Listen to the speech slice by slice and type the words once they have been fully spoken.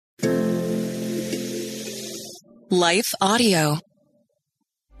Life Audio.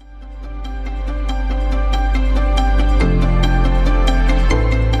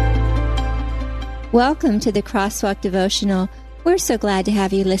 Welcome to the Crosswalk Devotional. We're so glad to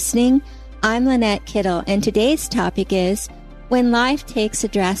have you listening. I'm Lynette Kittle, and today's topic is When Life Takes a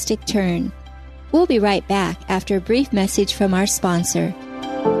Drastic Turn. We'll be right back after a brief message from our sponsor.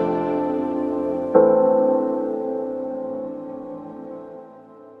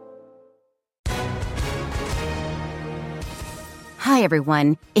 Hi,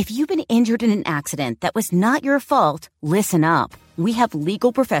 everyone. If you've been injured in an accident that was not your fault, listen up. We have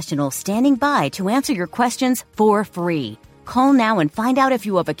legal professionals standing by to answer your questions for free. Call now and find out if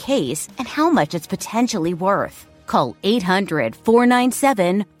you have a case and how much it's potentially worth. Call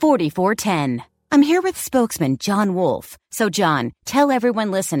 800-497-4410. I'm here with spokesman John Wolf. So, John, tell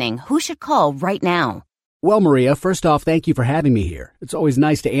everyone listening who should call right now. Well, Maria, first off, thank you for having me here. It's always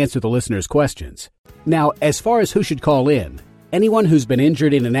nice to answer the listeners' questions. Now, as far as who should call in, anyone who's been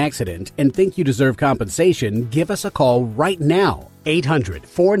injured in an accident and think you deserve compensation, give us a call right now.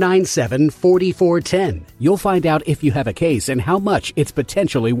 800-497-4410. You'll find out if you have a case and how much it's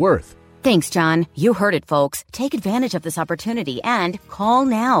potentially worth. Thanks, John. You heard it, folks. Take advantage of this opportunity and call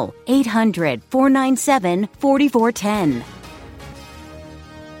now. 800-497-4410.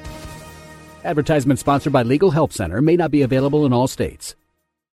 Advertisement sponsored by Legal Help Center. May not be available in all states.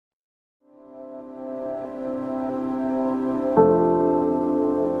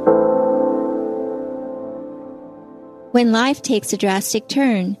 When Life Takes a Drastic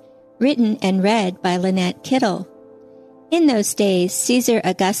Turn, written and read by Lynette Kittle. In those days, Caesar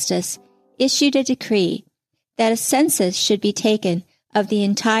Augustus issued a decree that a census should be taken of the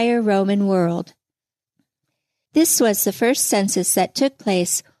entire Roman world. This was the first census that took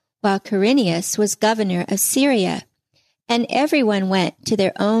place while Quirinius was governor of Syria, and everyone went to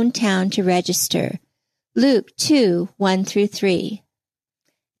their own town to register. Luke 2:1-3.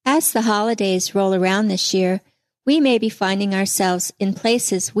 As the holidays roll around this year, we may be finding ourselves in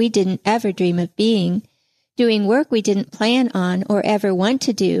places we didn't ever dream of being, doing work we didn't plan on or ever want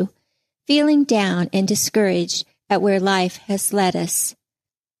to do, feeling down and discouraged at where life has led us.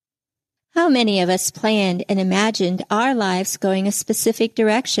 How many of us planned and imagined our lives going a specific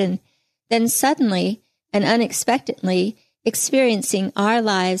direction, then suddenly and unexpectedly experiencing our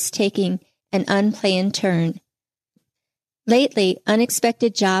lives taking an unplanned turn? Lately,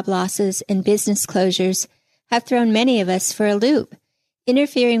 unexpected job losses and business closures have thrown many of us for a loop,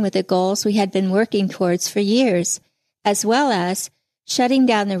 interfering with the goals we had been working towards for years, as well as shutting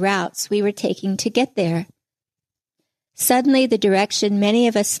down the routes we were taking to get there. Suddenly, the direction many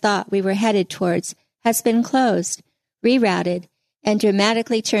of us thought we were headed towards has been closed, rerouted, and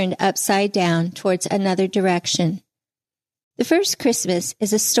dramatically turned upside down towards another direction. The First Christmas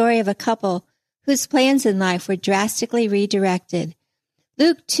is a story of a couple whose plans in life were drastically redirected.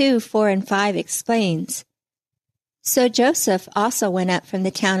 Luke 2:4-5 explains, So Joseph also went up from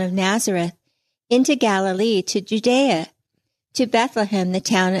the town of Nazareth into Galilee to Judea, to Bethlehem, the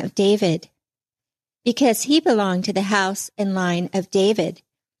town of David, because he belonged to the house and line of David.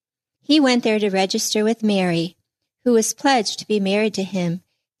 He went there to register with Mary, who was pledged to be married to him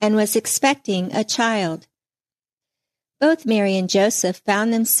and was expecting a child. Both Mary and Joseph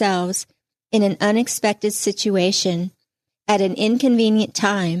found themselves in an unexpected situation at an inconvenient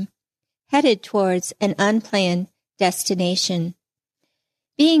time, headed towards an unplanned destination.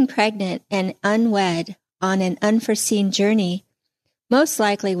 Being pregnant and unwed on an unforeseen journey most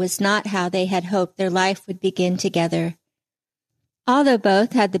likely was not how they had hoped their life would begin together. Although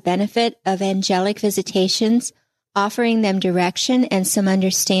both had the benefit of angelic visitations offering them direction and some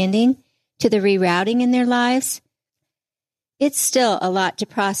understanding to the rerouting in their lives, it's still a lot to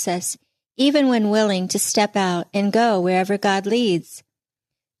process, even when willing to step out and go wherever God leads.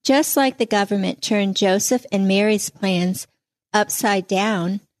 Just like the government turned Joseph and Mary's plans upside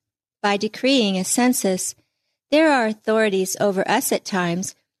down by decreeing a census, there are authorities over us at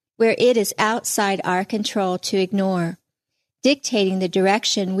times where it is outside our control to ignore, dictating the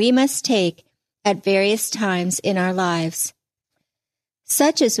direction we must take at various times in our lives.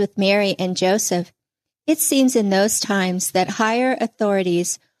 Such as with Mary and Joseph, it seems in those times that higher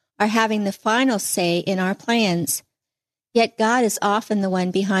authorities are having the final say in our plans. Yet God is often the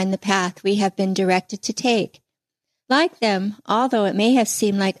one behind the path we have been directed to take. Like them, although it may have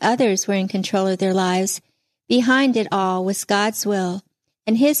seemed like others were in control of their lives, behind it all was God's will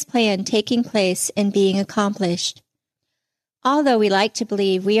and His plan taking place and being accomplished. Although we like to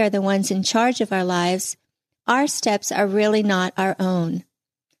believe we are the ones in charge of our lives, our steps are really not our own.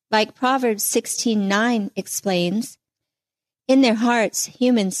 Like Proverbs 16:9 explains, "In their hearts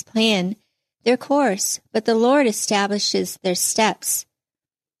humans plan their course, but the Lord establishes their steps.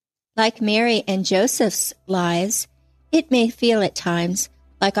 Like Mary and Joseph's lives, it may feel at times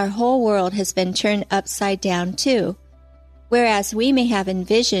like our whole world has been turned upside down too, whereas we may have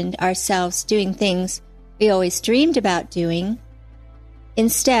envisioned ourselves doing things we always dreamed about doing.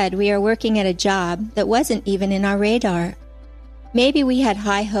 Instead, we are working at a job that wasn't even in our radar. Maybe we had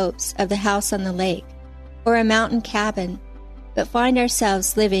high hopes of the house on the lake or a mountain cabin, but find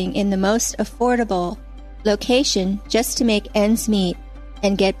ourselves living in the most affordable location just to make ends meet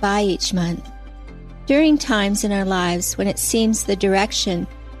and get by each month. During times in our lives when it seems the direction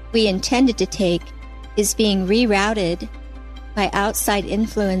we intended to take is being rerouted by outside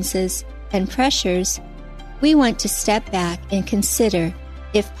influences and pressures, we want to step back and consider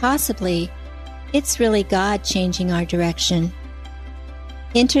if possibly it's really God changing our direction.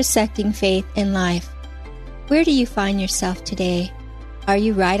 Intersecting faith and life. Where do you find yourself today? Are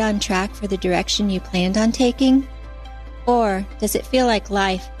you right on track for the direction you planned on taking? Or does it feel like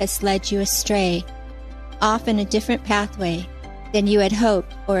life has led you astray, off in a different pathway than you had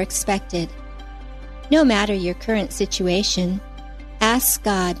hoped or expected? No matter your current situation, ask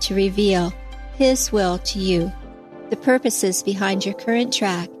God to reveal His will to you, the purposes behind your current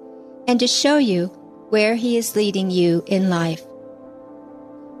track, and to show you where He is leading you in life.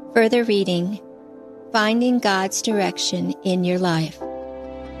 Further reading, Finding God's Direction in Your Life.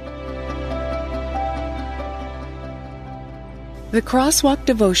 The Crosswalk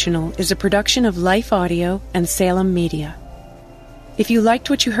Devotional is a production of Life Audio and Salem Media. If you liked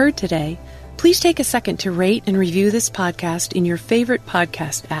what you heard today, please take a second to rate and review this podcast in your favorite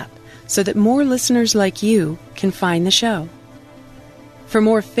podcast app so that more listeners like you can find the show. For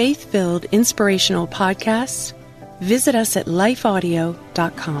more faith-filled, inspirational podcasts, visit us at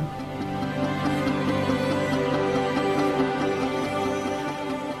lifeaudio.com.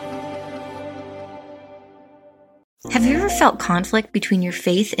 Have you ever felt conflict between your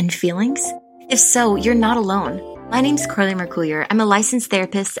faith and feelings? If so, you're not alone. My name's Carly Mercoulier. I'm a licensed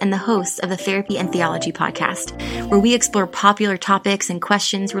therapist and the host of the Therapy and Theology podcast, where we explore popular topics and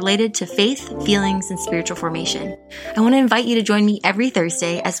questions related to faith, feelings, and spiritual formation. I want to invite you to join me every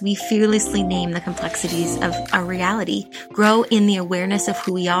Thursday as we fearlessly name the complexities of our reality, grow in the awareness of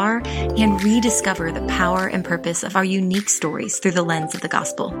who we are, and rediscover the power and purpose of our unique stories through the lens of the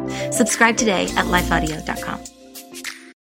gospel. Subscribe today at lifeaudio.com.